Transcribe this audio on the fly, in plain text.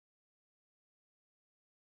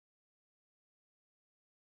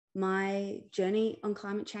my journey on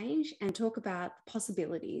climate change and talk about the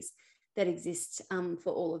possibilities that exist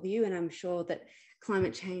for all of you. And I'm sure that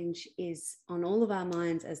climate change is on all of our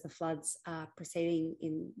minds as the floods are proceeding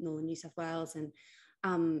in northern New South Wales and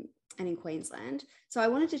in Queensland. So I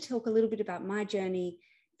wanted to talk a little bit about my journey,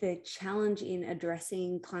 the challenge in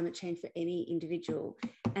addressing climate change for any individual,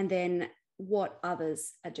 and then what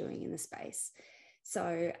others are doing in the space.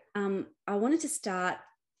 So I wanted to start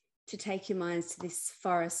to take your minds to this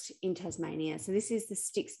forest in Tasmania. So this is the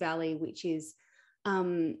Styx Valley, which is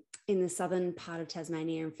in the southern part of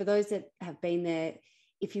Tasmania. And for those that have been there,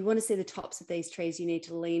 if you want to see the tops of these trees, you need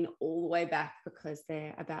to lean all the way back because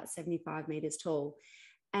they're about 75 metres tall.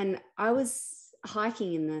 And I was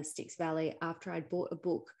hiking in the Styx Valley after I'd bought a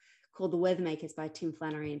book called The Weathermakers by Tim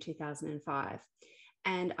Flannery in 2005.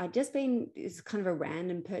 And I'd just been, it was kind of a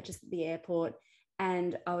random purchase at the airport,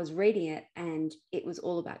 and I was reading it and it was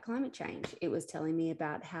all about climate change. It was telling me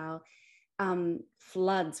about how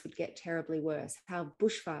floods would get terribly worse, how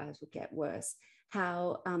bushfires would get worse,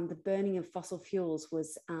 how the burning of fossil fuels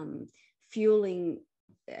was fueling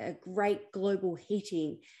a great global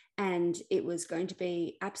heating, and it was going to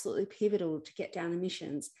be absolutely pivotal to get down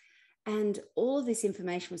emissions. And all of this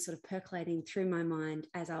information was sort of percolating through my mind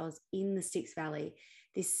as I was in the Styx Valley,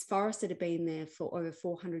 this forest that had been there for over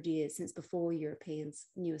 400 years, since before Europeans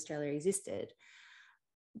knew Australia existed.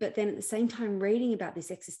 But then at the same time, reading about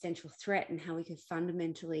this existential threat and how we could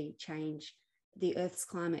fundamentally change the Earth's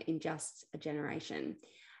climate in just a generation.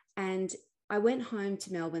 And I went home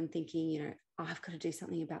to Melbourne thinking, you know, oh, I've got to do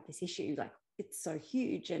something about this issue. Like, it's so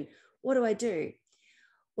huge. And what do I do?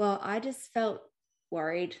 Well, I just felt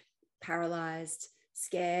worried, paralyzed,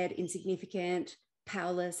 scared, insignificant,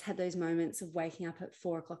 powerless, had those moments of waking up at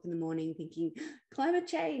 4 o'clock in the morning thinking, climate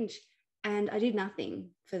change. And I did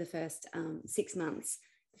nothing for the first 6 months.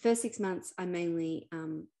 The first 6 months, I mainly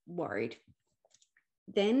worried.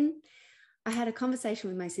 Then I had a conversation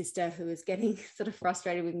with my sister who was getting sort of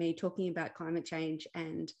frustrated with me talking about climate change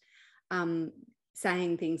and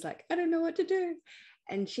saying things like, I don't know what to do.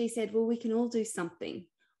 And she said, well, we can all do something.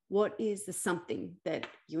 What is the something that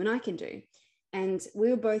you and I can do? And we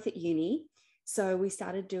were both at uni. So we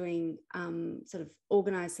started doing sort of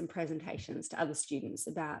organize some presentations to other students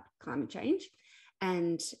about climate change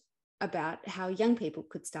and about how young people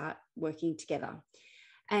could start working together.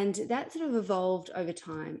 And that sort of evolved over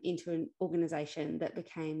time into an organisation that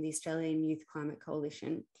became the Australian Youth Climate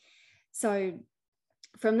Coalition. So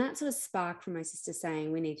from that sort of spark from my sister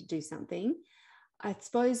saying we need to do something, I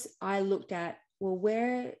suppose I looked at, well,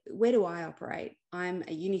 where do I operate? I'm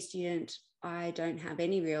a uni student. I don't have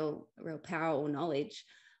any real power or knowledge,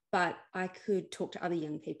 but I could talk to other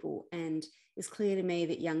young people. And it's clear to me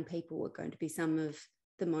that young people were going to be some of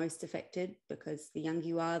the most affected, because the younger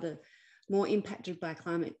you are, the more impacted by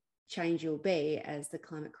climate change you'll be as the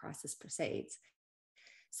climate crisis proceeds.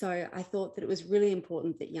 So I thought that it was really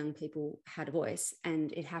important that young people had a voice,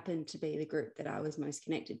 and it happened to be the group that I was most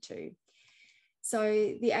connected to. So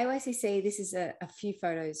the AYCC, this is a few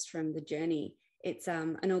photos from the journey. It's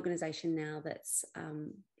an organisation now that's, I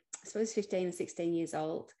suppose, 15 or 16 years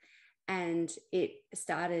old, and it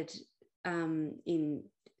started in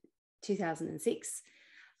 2006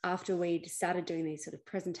 after we'd started doing these sort of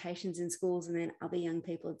presentations in schools, and then other young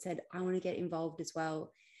people had said, I want to get involved as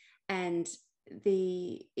well. And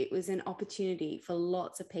it was an opportunity for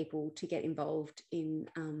lots of people to get involved in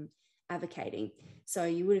advocating. So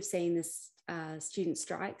you would have seen this student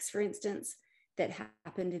strikes, for instance, that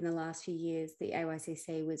happened in the last few years. The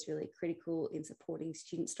AYCC was really critical in supporting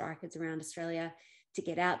student strikers around Australia to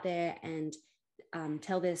get out there and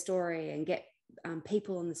tell their story and get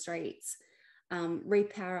people on the streets.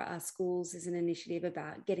 Repower Our Schools is an initiative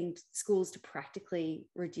about getting schools to practically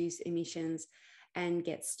reduce emissions and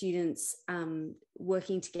get students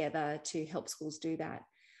working together to help schools do that.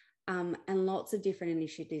 And lots of different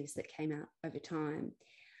initiatives that came out over time.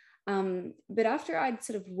 But after I'd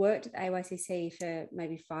sort of worked at the AYCC for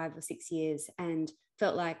maybe 5 or 6 years and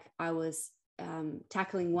felt like I was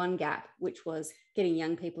tackling one gap, which was getting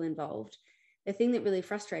young people involved, the thing that really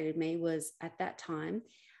frustrated me was at that time,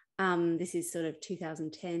 this is sort of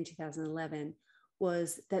 2010, 2011,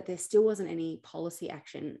 was that there still wasn't any policy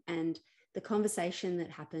action. And the conversation that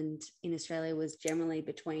happened in Australia was generally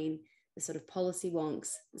between the sort of policy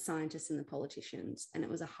wonks, the scientists and the politicians, and it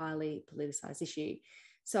was a highly politicised issue.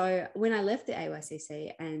 So when I left the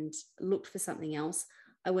AYCC and looked for something else,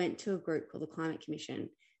 I went to a group called the Climate Commission.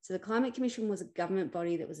 So the Climate Commission was a government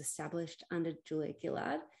body that was established under Julia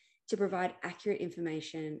Gillard to provide accurate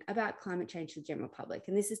information about climate change to the general public.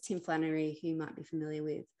 And this is Tim Flannery, who you might be familiar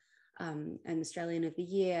with, an Australian of the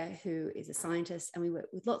Year who is a scientist, and we work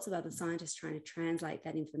with lots of other scientists trying to translate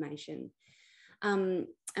that information. And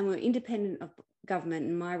we're independent of government,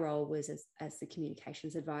 and my role was as the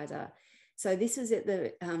communications advisor. So this was at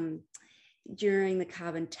the during the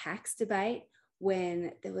carbon tax debate,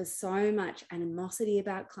 when there was so much animosity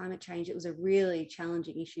about climate change. It was a really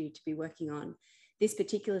challenging issue to be working on. This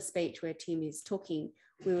particular speech where Tim is talking,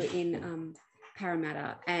 we were in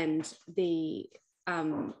Parramatta, and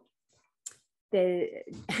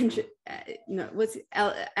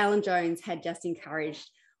Alan Jones had just encouraged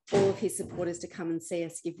all of his supporters to come and see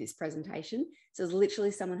us give this presentation. So it was literally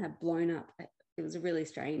someone had blown up. It was a really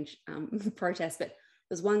strange protest, but there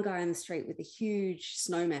was one guy on the street with a huge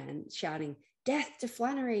snowman shouting, "Death to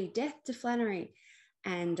Flannery, death to Flannery."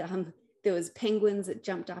 And there was penguins that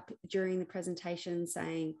jumped up during the presentation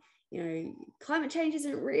saying, you know, climate change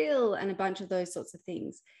isn't real, and a bunch of those sorts of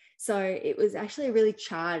things. So it was actually a really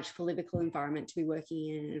charged political environment to be working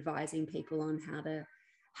in and advising people on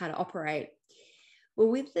how to operate. Well,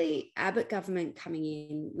 with the Abbott government coming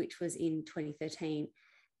in, which was in 2013,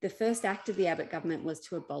 the first act of the Abbott government was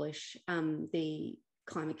to abolish the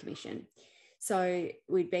Climate Commission. So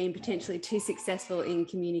we'd been potentially too successful in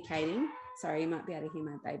communicating. Sorry, you might be able to hear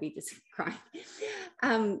my baby just crying.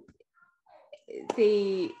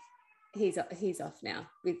 He's off now.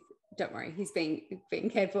 Don't worry, he's being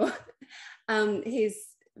cared for.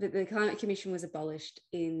 The Climate Commission was abolished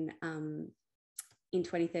in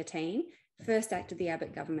 2013, first act of the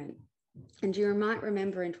Abbott government. And you might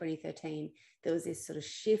remember in 2013, there was this sort of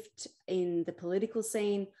shift in the political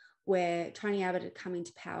scene where Tony Abbott had come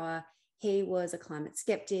into power. He was a climate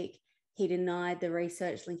skeptic. He denied the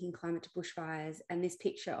research linking climate to bushfires. And this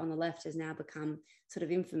picture on the left has now become sort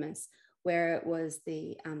of infamous, where it was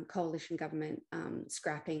the coalition government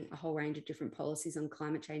scrapping a whole range of different policies on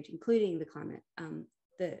climate change, including the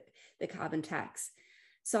carbon tax.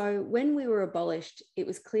 So when we were abolished, it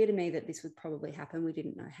was clear to me that this would probably happen. We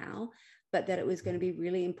didn't know how, but that it was going to be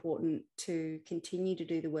really important to continue to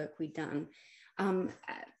do the work we'd done.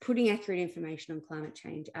 Putting accurate information on climate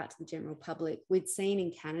change out to the general public. We'd seen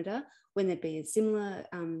in Canada, when there'd been a similar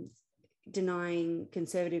denying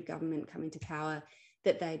Conservative government come into power,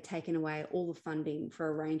 that they'd taken away all the funding for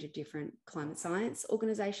a range of different climate science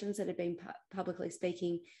organisations that had been publicly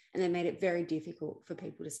speaking, and they made it very difficult for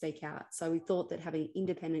people to speak out. So we thought that having an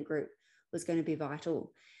independent group was going to be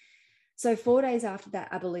vital. So 4 days after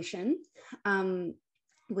that abolition,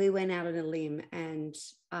 we went out on a limb and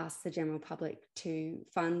asked the general public to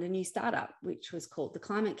fund a new startup, which was called the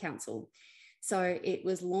Climate Council. So it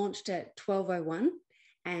was launched at 12:01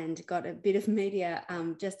 and got a bit of media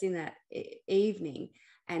just in that evening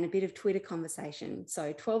and a bit of Twitter conversation.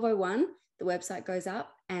 So 12:01, the website goes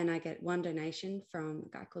up and I get one donation from a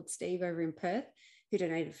guy called Steve over in Perth who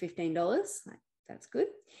donated $15. That's good.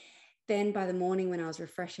 Then by the morning when I was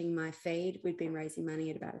refreshing my feed, we'd been raising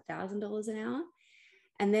money at about $1,000 an hour.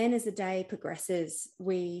 And then as the day progresses,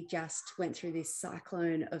 we just went through this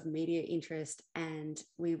cyclone of media interest and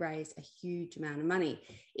we raised a huge amount of money.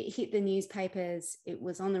 It hit the newspapers, it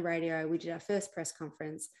was on the radio, we did our first press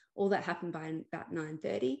conference. All that happened by about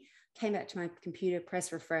 9:30. Came back to my computer,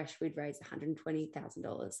 press refresh, we'd raised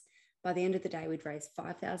 $120,000. By the end of the day, we'd raised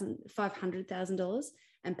 $500,000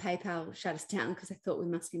 and PayPal shut us down because they thought we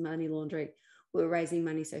must be money laundering. We were raising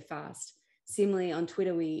money so fast. Similarly, on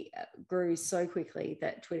Twitter, we grew so quickly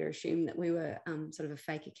that Twitter assumed that we were sort of a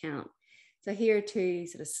fake account. So here are two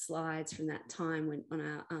sort of slides from that time when on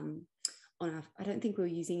our, I don't think we were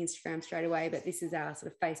using Instagram straight away, but this is our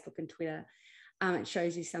sort of Facebook and Twitter. It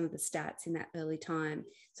shows you some of the stats in that early time.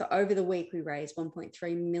 So over the week, we raised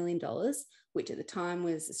 $1.3 million, which at the time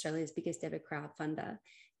was Australia's biggest ever crowdfunder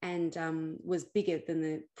and was bigger than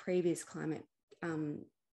the previous climate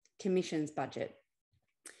commission's budget.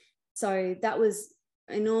 So that was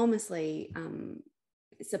enormously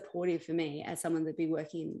supportive for me as someone that'd be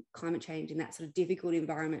working in climate change in that sort of difficult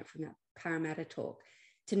environment from that Parramatta talk,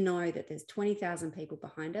 to know that there's 20,000 people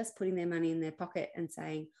behind us putting their money in their pocket and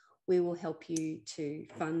saying, we will help you to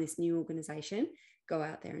fund this new organisation, go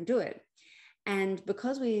out there and do it. And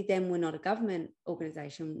because we then were not a government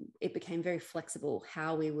organisation, it became very flexible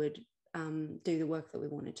how we would do the work that we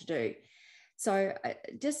wanted to do. So I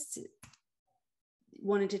just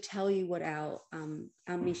wanted to tell you what our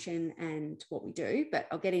mission and what we do, but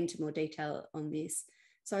I'll get into more detail on this.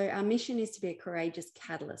 So our mission is to be a courageous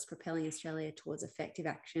catalyst propelling Australia towards effective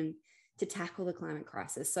action to tackle the climate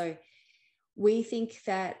crisis. So we think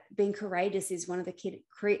that being courageous is one of the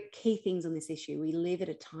key things on this issue. We live at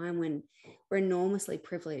a time when we're enormously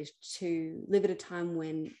privileged to live at a time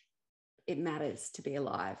when it matters to be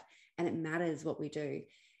alive and it matters what we do.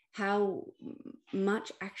 how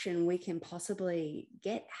much action we can possibly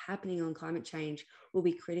get happening on climate change will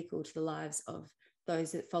be critical to the lives of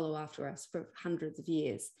those that follow after us for hundreds of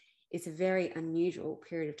years. It's a very unusual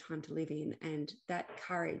period of time to live in, and that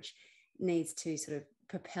courage needs to sort of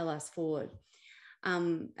propel us forward.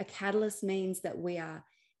 A catalyst means that we are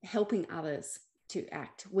helping others to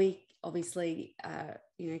act. We obviously,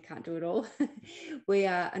 can't do it all. We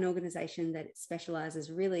are an organisation that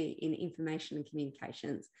specialises really in information and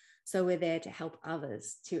communications. So we're there to help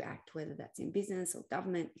others to act, whether that's in business or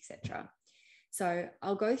government, etc. So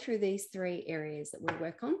I'll go through these 3 areas that we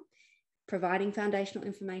work on: providing foundational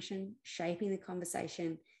information, shaping the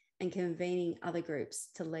conversation, and convening other groups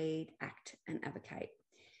to lead, act, and advocate.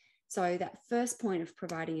 So that first point of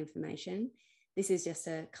providing information, this is just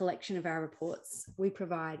a collection of our reports. We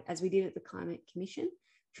provide, as we did at the Climate Commission,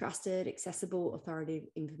 trusted, accessible, authoritative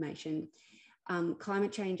information.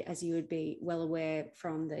 Climate change, as you would be well aware,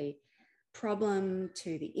 from the problem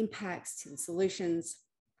to the impacts to the solutions,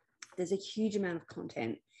 there's a huge amount of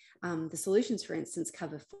content. The solutions, for instance,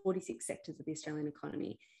 cover 46 sectors of the Australian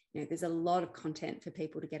economy. There's a lot of content for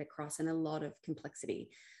people to get across and a lot of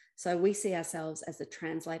complexity. So we see ourselves as the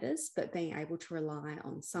translators, but being able to rely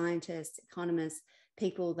on scientists, economists,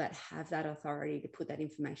 people that have that authority to put that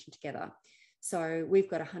information together. So we've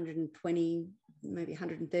got 120, maybe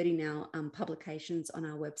 130 now publications on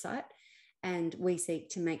our website, and we seek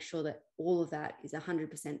to make sure that all of that is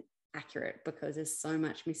 100% accurate, because there's so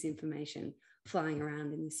much misinformation flying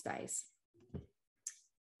around in this space.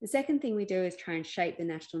 The second thing we do is try and shape the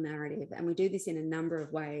national narrative, and we do this in a number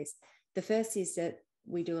of ways. The first is that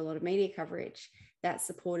we do a lot of media coverage that's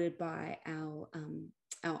supported by our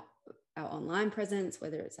online presence,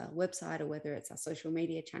 whether it's our website or whether it's our social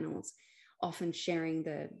media channels, often sharing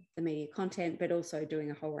the media content, but also doing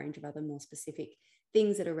a whole range of other more specific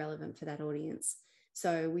things that are relevant for that audience.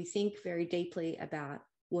 So we think very deeply about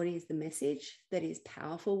what is the message that is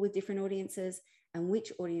powerful with different audiences and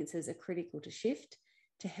which audiences are critical to shift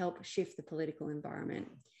to help shift the political environment.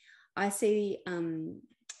 I see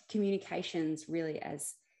communications really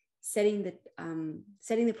as setting the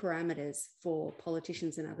parameters for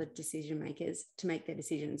politicians and other decision makers to make their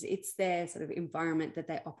decisions. It's their sort of environment that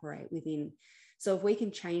they operate within. So if we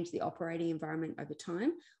can change the operating environment over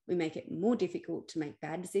time, we make it more difficult to make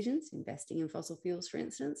bad decisions, investing in fossil fuels, for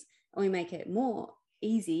instance, and we make it more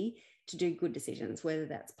easy to do good decisions, whether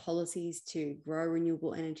that's policies to grow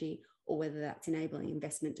renewable energy or whether that's enabling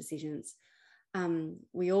investment decisions.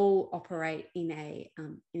 We all operate in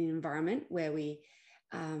an environment where we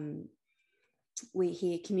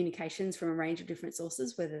hear communications from a range of different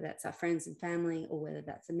sources, whether that's our friends and family or whether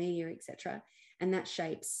that's the media, etc. And that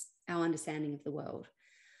shapes our understanding of the world.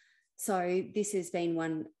 So this has been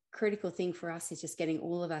one critical thing for us, is just getting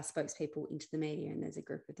all of our spokespeople into the media, and there's a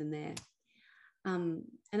group of them there.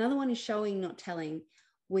 Another one is showing, not telling.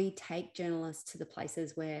 We take journalists to the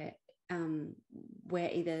places where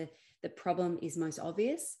either the problem is most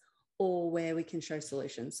obvious or where we can show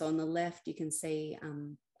solutions. So on the left, you can see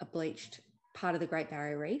a bleached part of the Great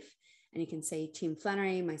Barrier Reef, and you can see Tim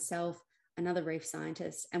Flannery, myself, another reef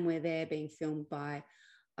scientist, and we're there being filmed by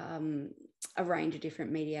a range of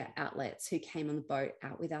different media outlets who came on the boat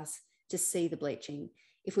out with us to see the bleaching.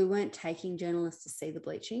 If we weren't taking journalists to see the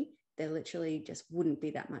bleaching, there literally just wouldn't be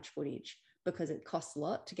that much footage, because it costs a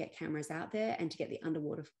lot to get cameras out there and to get the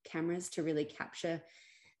underwater cameras to really capture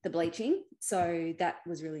the bleaching. So that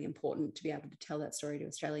was really important to be able to tell that story to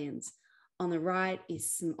Australians. On the right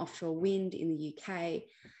is some offshore wind in the UK,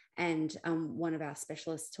 and one of our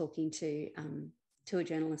specialists talking to a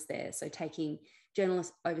journalist there. So taking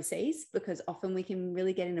journalists overseas, because often we can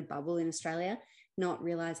really get in a bubble in Australia, not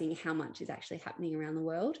realizing how much is actually happening around the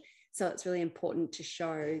world. So it's really important to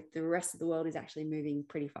show the rest of the world is actually moving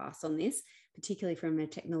pretty fast on this, particularly from a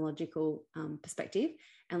technological perspective.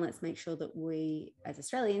 And let's make sure that we as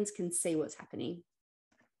Australians can see what's happening.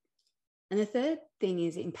 And the third thing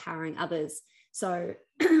is empowering others. So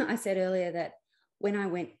I said earlier that when I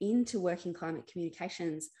went into working climate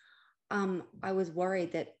communications, I was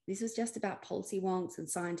worried that this was just about policy wonks and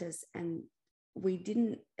scientists, and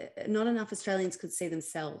not enough Australians could see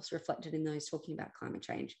themselves reflected in those talking about climate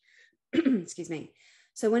change. Excuse me.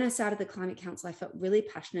 So when I started the Climate Council, I felt really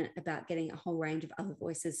passionate about getting a whole range of other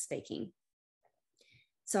voices speaking.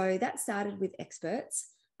 So that started with experts,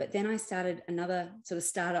 but then I started another sort of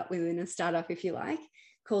startup within a startup, if you like,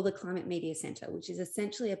 called the Climate Media Centre, which is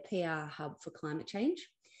essentially a PR hub for climate change.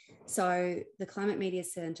 So the Climate Media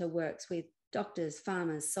Centre works with doctors,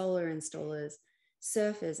 farmers, solar installers,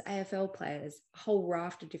 surfers, AFL players, a whole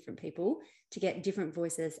raft of different people to get different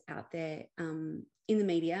voices out there in the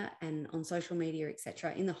media and on social media,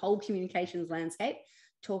 etc., in the whole communications landscape,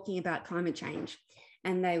 talking about climate change.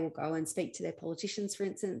 And they will go and speak to their politicians, for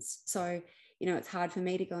instance. So, you know, it's hard for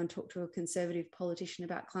me to go and talk to a conservative politician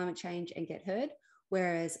about climate change and get heard,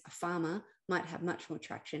 whereas a farmer might have much more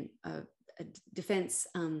traction. A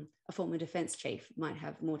former defense chief might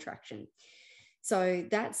have more traction. So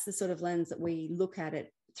that's the sort of lens that we look at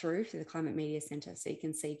it through for the Climate Media Centre. So you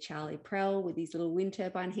can see Charlie Prell with his little wind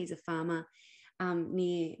turbine. He's a farmer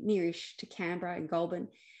nearish to Canberra in Goulburn.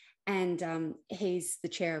 And he's the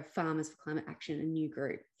chair of Farmers for Climate Action, a new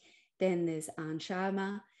group. Then there's Ann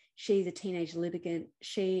Sharma. She's a teenage litigant.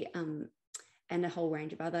 She and a whole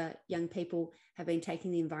range of other young people have been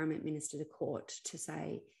taking the Environment Minister to court to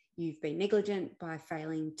say, you've been negligent by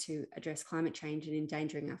failing to address climate change and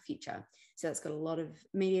endangering our future. So that's got a lot of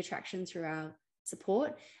media traction through our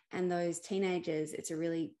support. And those teenagers, it's a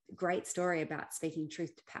really great story about speaking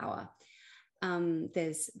truth to power.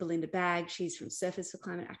 There's Belinda Bagg. She's from Surfers for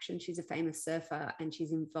Climate Action. She's a famous surfer, and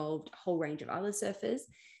she's involved a whole range of other surfers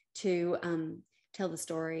to tell the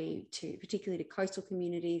story to particularly to coastal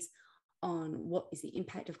communities on what is the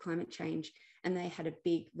impact of climate change. And they had a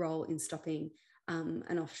big role in stopping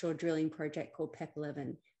an offshore drilling project called PEP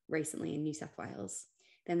 11 recently in New South Wales.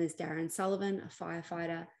 Then there's Darren Sullivan, a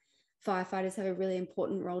firefighter. Firefighters have a really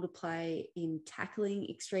important role to play in tackling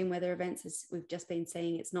extreme weather events. As we've just been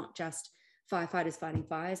seeing, it's not just firefighters fighting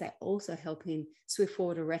fires, they also help in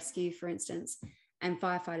swiftwater rescue, for instance. And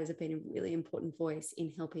firefighters have been a really important voice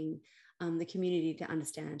in helping the community to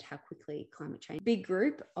understand how quickly climate change. Big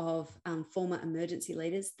group of former emergency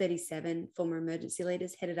leaders, 37 former emergency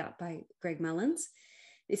leaders headed up by Greg Mullins.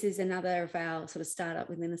 This is another of our sort of startup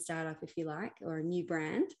within a startup, if you like, or a new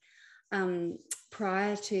brand.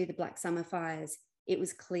 Prior to the Black Summer fires, it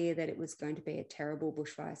was clear that it was going to be a terrible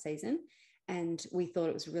bushfire season. And we thought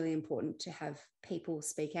it was really important to have people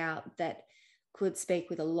speak out that could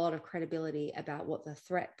speak with a lot of credibility about what the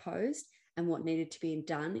threat posed and what needed to be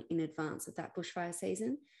done in advance of that bushfire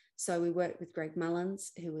season. So we worked with Greg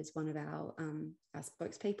Mullins, who was one of our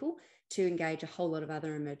spokespeople, to engage a whole lot of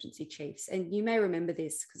other emergency chiefs. And you may remember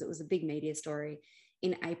this because it was a big media story.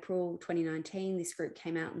 In April 2019, this group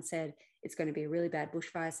came out and said, it's going to be a really bad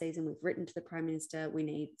bushfire season. We've written to the Prime Minister, we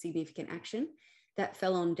need significant action. That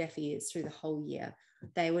fell on deaf ears through the whole year.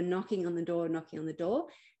 They were knocking on the door,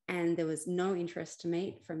 and there was no interest to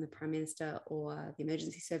meet from the Prime Minister or the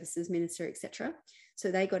Emergency Services Minister, etc.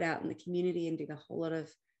 So they got out in the community and did a whole lot of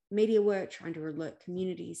media work trying to alert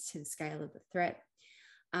communities to the scale of the threat,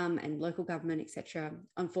 and local government, etc.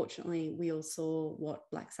 Unfortunately, we all saw what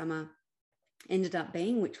Black Summer ended up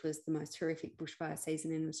being, which was the most horrific bushfire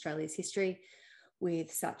season in Australia's history,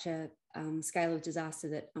 with such a scale of disaster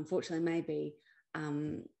that unfortunately may be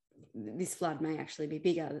this flood may actually be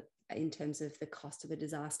bigger in terms of the cost of a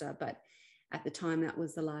disaster, but at the time that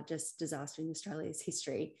was the largest disaster in Australia's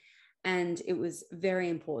history. And it was very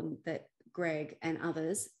important that Greg and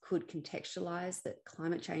others could contextualise that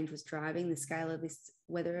climate change was driving the scale of this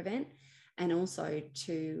weather event, and also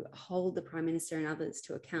to hold the Prime Minister and others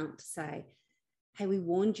to account to say, hey, we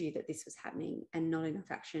warned you that this was happening and not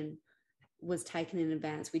enough action was taken in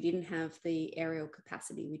advance. We didn't have the aerial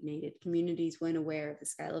capacity we needed. Communities weren't aware of the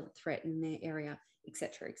scale of the threat in their area,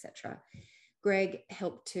 etc., etc. Greg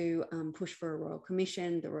helped to push for a Royal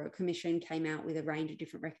Commission. The Royal Commission came out with a range of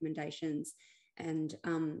different recommendations, and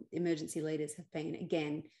emergency leaders have been,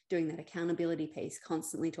 again, doing that accountability piece,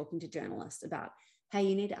 constantly talking to journalists about, hey,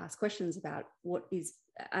 you need to ask questions about what is,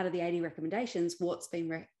 out of the 80 recommendations, what's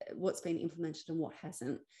been implemented and what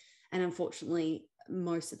hasn't. And unfortunately,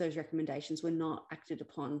 most of those recommendations were not acted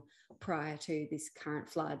upon prior to this current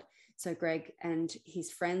flood. So Greg and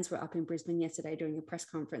his friends were up in Brisbane yesterday doing a press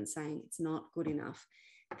conference saying it's not good enough.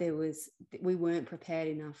 We weren't prepared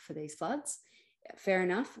enough for these floods. Fair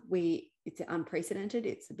enough, it's unprecedented.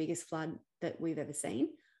 It's the biggest flood that we've ever seen.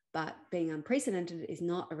 But being unprecedented is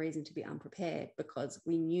not a reason to be unprepared, because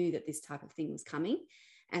we knew that this type of thing was coming.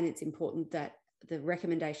 And it's important that the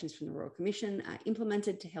recommendations from the Royal Commission are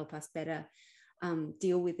implemented to help us better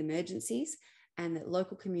deal with emergencies, and that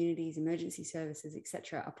local communities, emergency services,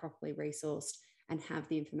 etc., are properly resourced and have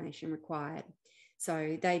the information required.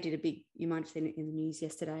 So they did a big, you might have seen it in the news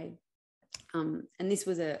yesterday. And this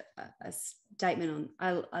was a statement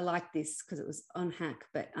on, I like this because it was on Hack,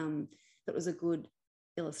 but it was a good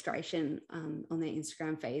illustration on their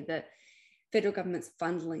Instagram feed that federal government's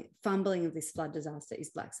fumbling of this flood disaster is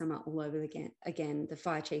Black Summer all over again. The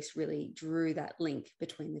fire chiefs really drew that link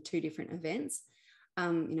between the two different events.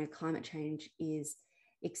 Climate change is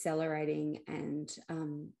accelerating and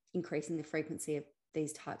increasing the frequency of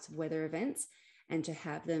these types of weather events, and to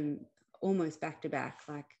have them almost back to back,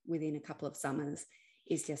 like within a couple of summers,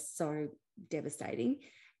 is just so devastating.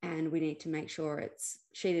 And we need to make sure it's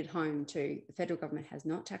sheeted home to the federal government has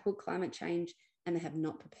not tackled climate change, and they have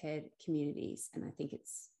not prepared communities. And I think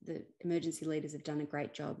it's the emergency leaders have done a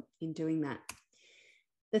great job in doing that.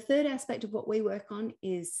 The third aspect of what we work on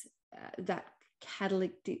is that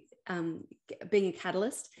catalytic, being a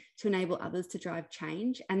catalyst to enable others to drive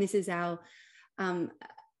change. And this is our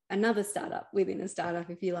another startup within a startup,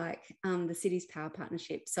 if you like, the Cities Power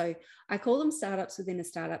Partnership. So I call them startups within a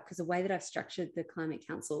startup because the way that I've structured the Climate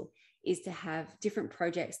Council is to have different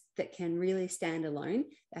projects that can really stand alone.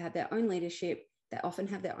 They have their own leadership. They often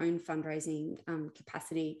have their own fundraising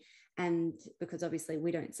capacity. And because obviously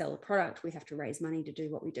we don't sell a product, we have to raise money to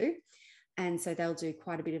do what we do. And so they'll do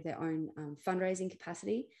quite a bit of their own fundraising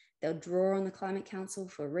capacity. They'll draw on the Climate Council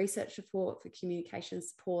for research support, for communication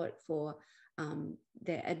support, for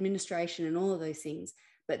their administration and all of those things,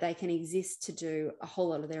 but they can exist to do a whole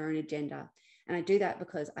lot of their own agenda. And I do that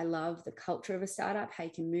because I love the culture of a startup, how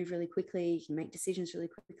you can move really quickly, you can make decisions really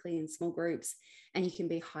quickly in small groups, and you can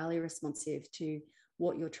be highly responsive to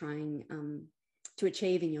what you're trying to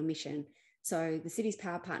achieve in your mission. So the Cities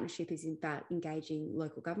Power Partnership is about engaging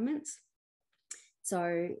local governments.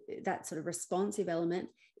 So that sort of responsive element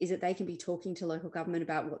is that they can be talking to local government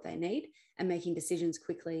about what they need and making decisions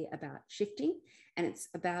quickly about shifting. And it's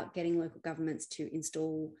about getting local governments to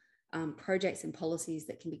install projects and policies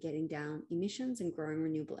that can be getting down emissions and growing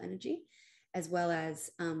renewable energy, as well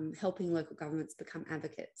as helping local governments become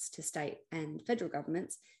advocates to state and federal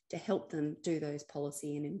governments to help them do those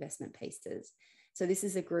policy and investment pieces. So this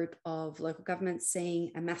is a group of local governments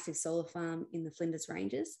seeing a massive solar farm in the Flinders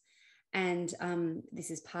Ranges. And this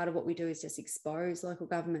is part of what we do, is just expose local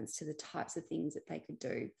governments to the types of things that they could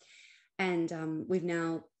do. And we've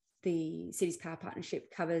now, the Cities Power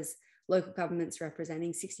Partnership covers local governments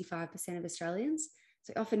representing 65% of Australians.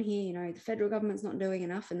 So often here, you know, the federal government's not doing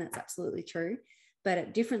enough, and that's absolutely true. But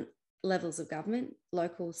at different levels of government,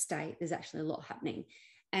 local, state, there's actually a lot happening.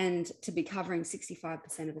 And to be covering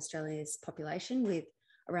 65% of Australia's population with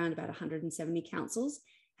around about 170 councils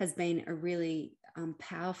has been a really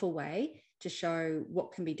powerful way to show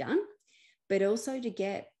what can be done, but also to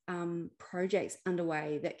get projects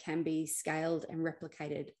underway that can be scaled and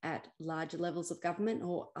replicated at larger levels of government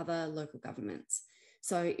or other local governments.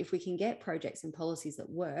 So if we can get projects and policies that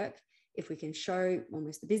work, if we can show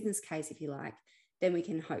almost the business case, if you like, then we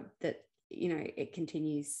can hope that, you know, it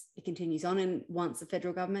continues on. And once the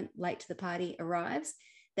federal government, late to the party, arrives,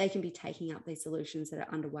 they can be taking up these solutions that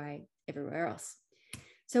are underway everywhere else.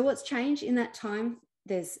 So what's changed in that time?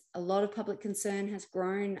 There's a lot of public concern has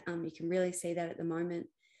grown. You can really see that at the moment.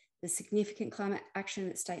 The significant climate action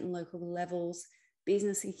at state and local levels,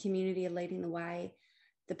 business and community are leading the way.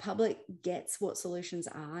 The public gets what solutions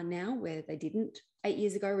are now, where they didn't 8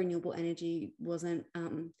 years ago. Renewable energy wasn't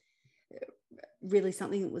really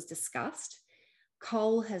something that was discussed.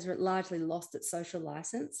 Coal has largely lost its social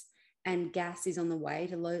license, and gas is on the way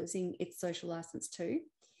to losing its social license too.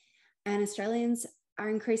 And Australians are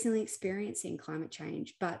increasingly experiencing climate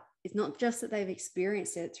change, but it's not just that they've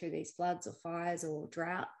experienced it through these floods or fires or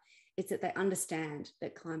drought, it's that they understand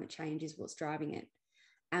that climate change is what's driving it.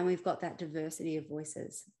 And we've got that diversity of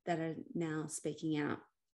voices that are now speaking out.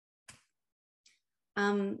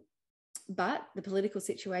 But the political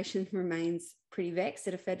situation remains pretty vexed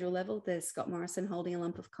at a federal level. There's Scott Morrison holding a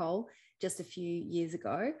lump of coal just a few years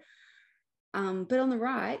ago. But on the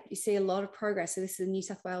right, you see a lot of progress. So this is the New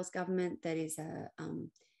South Wales government that is a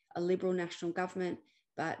Liberal national government,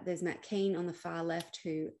 but there's Matt Keane on the far left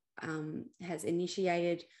who has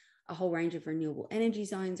initiated a whole range of renewable energy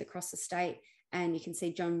zones across the state. And you can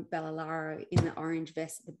see John Barilaro in the orange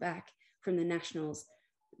vest at the back from the Nationals,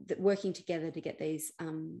 that working together to get these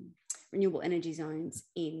renewable energy zones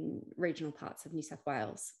in regional parts of New South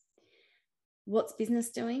Wales. What's business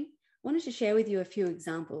doing? I wanted to share with you a few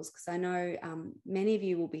examples, because I know many of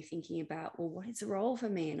you will be thinking about, well, what is the role for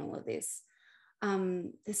me in all of this?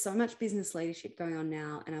 There's so much business leadership going on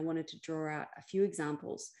now, and I wanted to draw out a few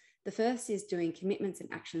examples. The first is doing commitments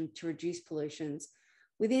and action to reduce pollutions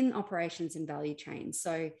within operations and value chains.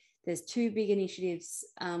 So there's two big initiatives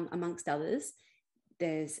amongst others.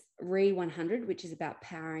 There's RE100, which is about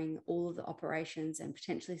powering all of the operations and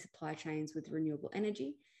potentially supply chains with renewable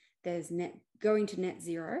energy. There's going to net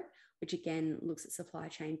zero, which again looks at supply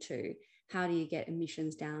chain too. How do you get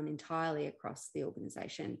emissions down entirely across the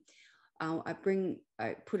organisation? I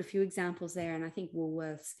put a few examples there, and I think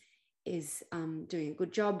Woolworths is doing a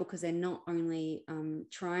good job, because they're not only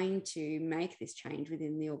trying to make this change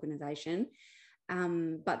within the organization,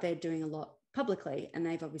 but they're doing a lot publicly, and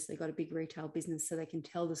they've obviously got a big retail business, so they can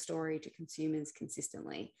tell the story to consumers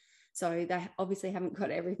consistently. So they obviously haven't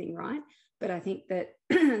got everything right, but I think that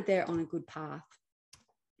they're on a good path.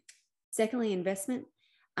 Secondly, investment.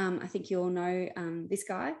 I think you all know this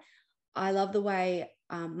guy. I love the way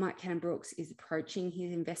Mike Cannon-Brookes is approaching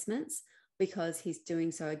his investments, because he's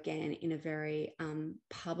doing so again in a very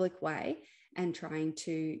public way, and trying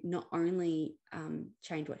to not only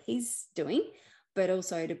change what he's doing, but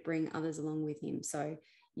also to bring others along with him. So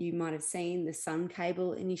you might have seen the Sun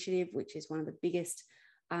Cable initiative, which is one of the biggest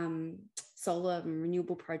solar and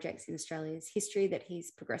renewable projects in Australia's history that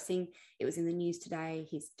he's progressing. It was in the news today.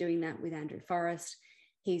 He's doing that with Andrew Forrest.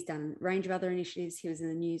 He's done a range of other initiatives. He was in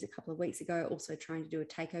the news a couple of weeks ago, also trying to do a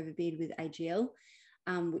takeover bid with AGL,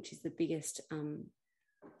 which is the biggest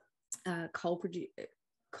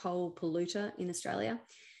coal polluter in Australia.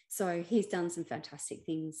 So he's done some fantastic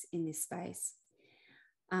things in this space.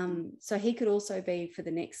 So he could also be for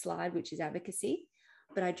the next slide, which is advocacy.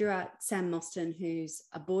 But I drew out Sam Mostyn, who's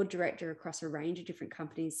a board director across a range of different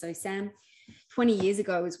companies. So Sam, 20 years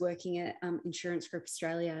ago, was working at Insurance Group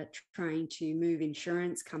Australia, trying to move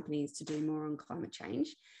insurance companies to do more on climate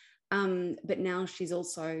change. But now she's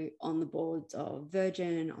also on the boards of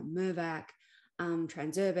Virgin, on Mirvac,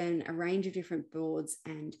 Transurban, a range of different boards.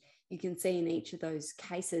 And you can see in each of those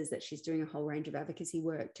cases that she's doing a whole range of advocacy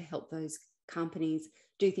work to help those companies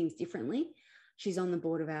do things differently. She's on the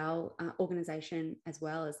board of our organisation as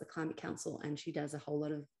well as the Climate Council, and she does a whole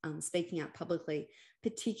lot of speaking out publicly,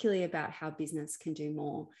 particularly about how business can do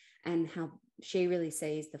more, and how she really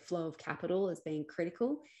sees the flow of capital as being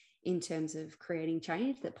critical in terms of creating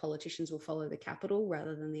change, that politicians will follow the capital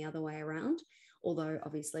rather than the other way around. Although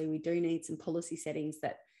obviously we do need some policy settings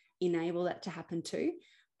that enable that to happen too.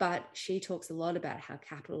 But she talks a lot about how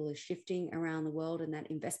capital is shifting around the world, and that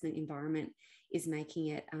investment environment is making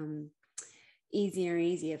it easier and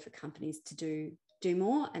easier for companies to do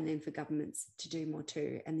more, and then for governments to do more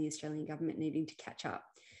too, and the Australian government needing to catch up.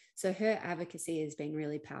 So her advocacy has been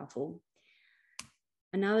really powerful.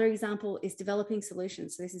 Another example is developing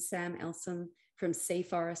solutions. So this is Sam Elsom from Sea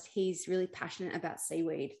Forest. He's really passionate about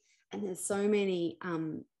seaweed, and there's so many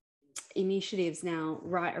initiatives now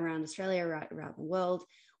right around Australia, right around the world,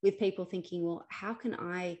 with people thinking, well, how can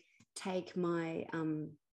I take my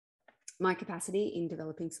my capacity in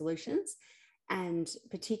developing solutions, and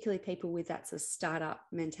particularly people with that sort of startup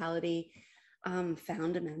mentality,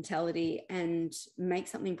 founder mentality, and make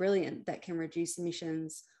something brilliant that can reduce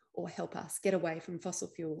emissions or help us get away from fossil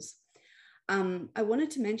fuels. I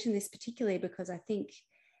wanted to mention this particularly because I think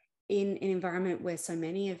in an environment where so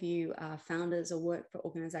many of you are founders or work for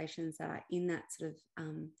organizations that are in that sort of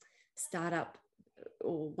startup,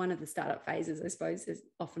 or one of the startup phases, I suppose, there's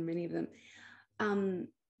often many of them,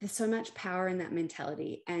 there's so much power in that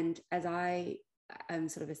mentality. And as I am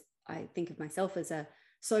I think of myself as a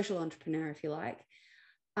social entrepreneur, if you like,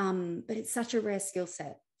 but it's such a rare skill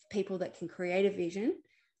set, people that can create a vision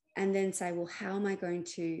and then say, well, how am I going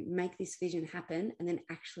to make this vision happen, and then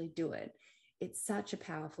actually do it? It's such a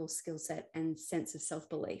powerful skill set and sense of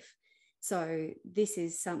self-belief. So this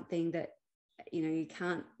is something that, you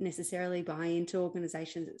can't necessarily buy into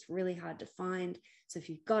organizations. It's really hard to find. So if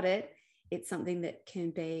you've got it, it's something that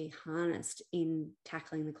can be harnessed in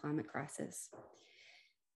tackling the climate crisis.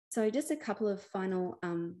 So just a couple of final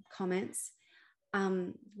comments.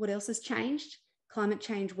 What else has changed? Climate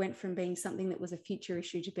change went from being something that was a future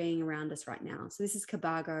issue to being around us right now. So this is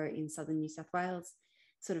Cobargo in southern New South Wales,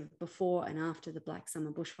 sort of before and after the Black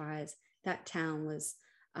Summer bushfires. That town was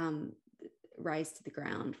razed to the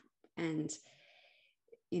ground. And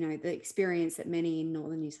the experience that many in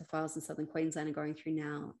northern New South Wales and southern Queensland are going through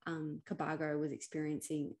now, Cobargo was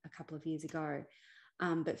experiencing a couple of years ago,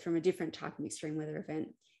 but from a different type of extreme weather event.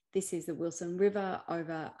 This is the Wilson River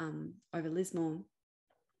over Lismore.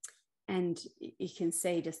 And you can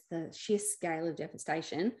see just the sheer scale of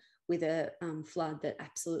devastation with a flood that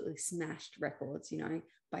absolutely smashed records.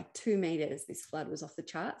 By 2 meters, this flood was off the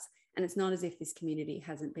charts. And it's not as if this community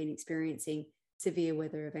hasn't been experiencing severe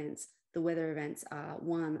weather events. The weather events are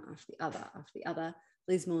one after the other.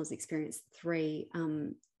 Lismore's experienced 3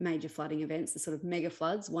 major flooding events, the sort of mega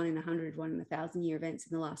floods, 1 in 100, 1 in 1,000 year events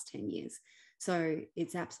in the last 10 years. So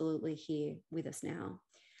it's absolutely here with us now.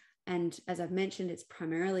 And as I've mentioned, it's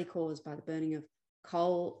primarily caused by the burning of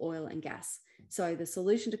coal, oil, and gas. So the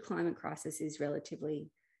solution to climate crisis is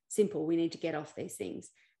relatively simple. We need to get off these things.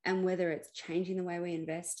 And whether it's changing the way we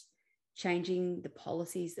invest, changing the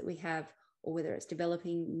policies that we have, or whether it's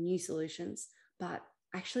developing new solutions, but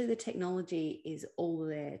actually the technology is all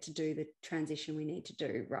there to do the transition we need to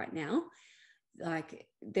do right now. Like,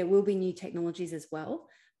 there will be new technologies as well,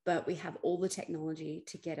 but we have all the technology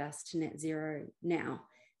to get us to net zero now.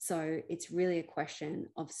 So it's really a question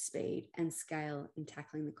of speed and scale in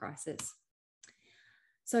tackling the crisis.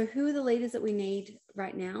 So who are the leaders that we need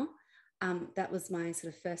right now? That was my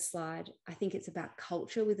sort of first slide. I think it's about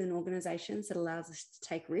culture within organizations that allows us to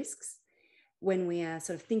take risks when we are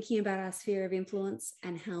sort of thinking about our sphere of influence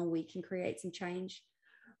and how we can create some change.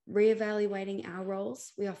 Reevaluating our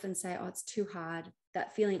roles. We often say, oh, it's too hard.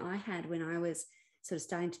 That feeling I had when I was sort of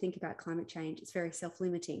starting to think about climate change, it's very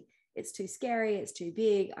self-limiting. It's too scary, it's too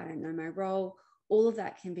big, I don't know my role. All of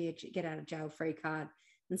that can be a get out of jail free card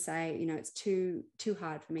and say, you know, it's too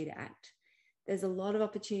hard for me to act. There's a lot of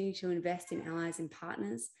opportunity to invest in allies and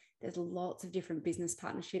partners. There's lots of different business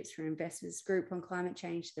partnerships from Investors Group on climate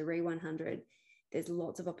change to the RE100. There's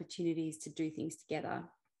lots of opportunities to do things together.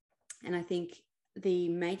 And I think the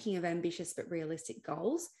making of ambitious but realistic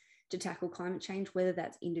goals to tackle climate change, whether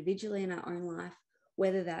that's individually in our own life,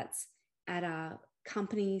 whether that's at our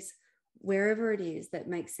companies, wherever it is that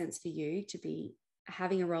makes sense for you to be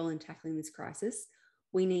having a role in tackling this crisis,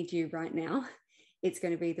 we need you right now. It's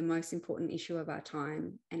going to be the most important issue of our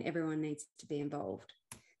time, and everyone needs to be involved.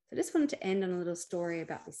 So I just wanted to end on a little story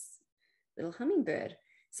about this little hummingbird.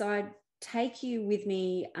 So I'd take you with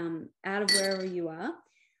me out of wherever you are,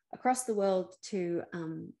 across the world to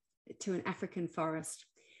an African forest.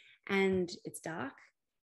 And it's dark.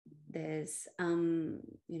 There's,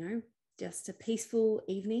 just a peaceful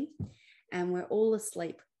evening, and we're all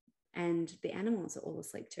asleep, and the animals are all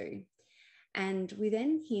asleep too. And we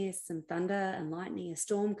then hear some thunder and lightning. A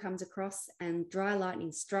storm comes across and dry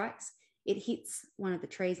lightning strikes. It hits one of the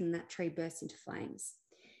trees, and that tree bursts into flames.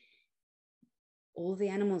 All the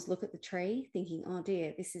animals look at the tree thinking, oh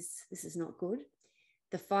dear, this is not good.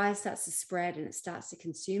 The fire starts to spread and it starts to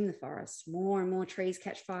consume the forest. More and more trees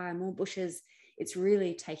catch fire, more bushes. It's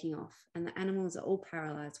really taking off, and the animals are all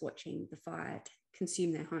paralyzed watching the fire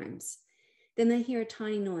consume their homes. Then they hear a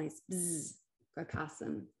tiny noise, bzzz, go past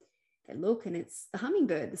them. They look, and it's the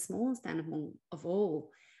hummingbird, the smallest animal of all,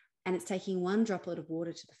 and it's taking one droplet of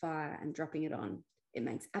water to the fire and dropping it on. It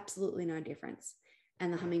makes absolutely no difference.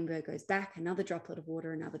 And the hummingbird goes back, another droplet of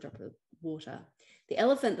water, another droplet of water. The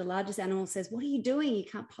elephant, the largest animal, says, what are you doing? You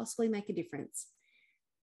can't possibly make a difference.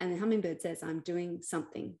 And the hummingbird says, I'm doing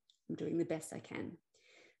something. I'm doing the best I can.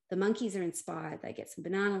 The monkeys are inspired. They get some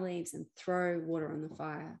banana leaves and throw water on the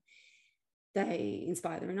fire. They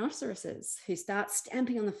inspire the rhinoceroses, who start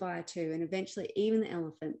stamping on the fire too. And eventually even the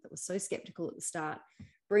elephant, that was so skeptical at the start,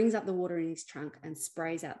 brings up the water in his trunk and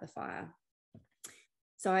sprays out the fire.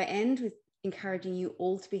 So I end with encouraging you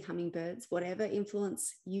all to be hummingbirds, whatever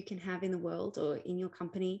influence you can have in the world or in your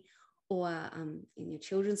company or in your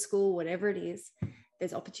children's school, whatever it is.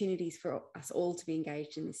 There's opportunities for us all to be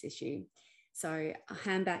engaged in this issue. So I'll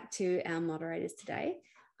hand back to our moderators today,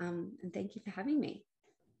 and thank you for having me.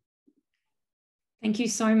 Thank you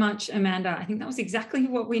so much, Amanda. I think that was exactly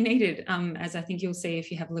what we needed. As I think you'll see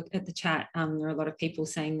if you have a look at the chat, there are a lot of people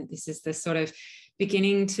saying that this is the sort of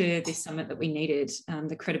beginning to this summit that we needed,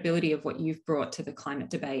 the credibility of what you've brought to the climate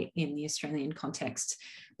debate in the Australian context,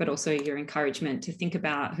 but also your encouragement to think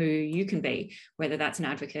about who you can be, whether that's an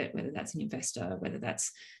advocate, whether that's an investor, whether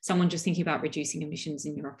that's someone just thinking about reducing emissions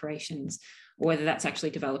in your operations, or whether that's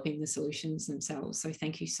actually developing the solutions themselves. So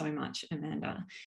thank you so much, Amanda.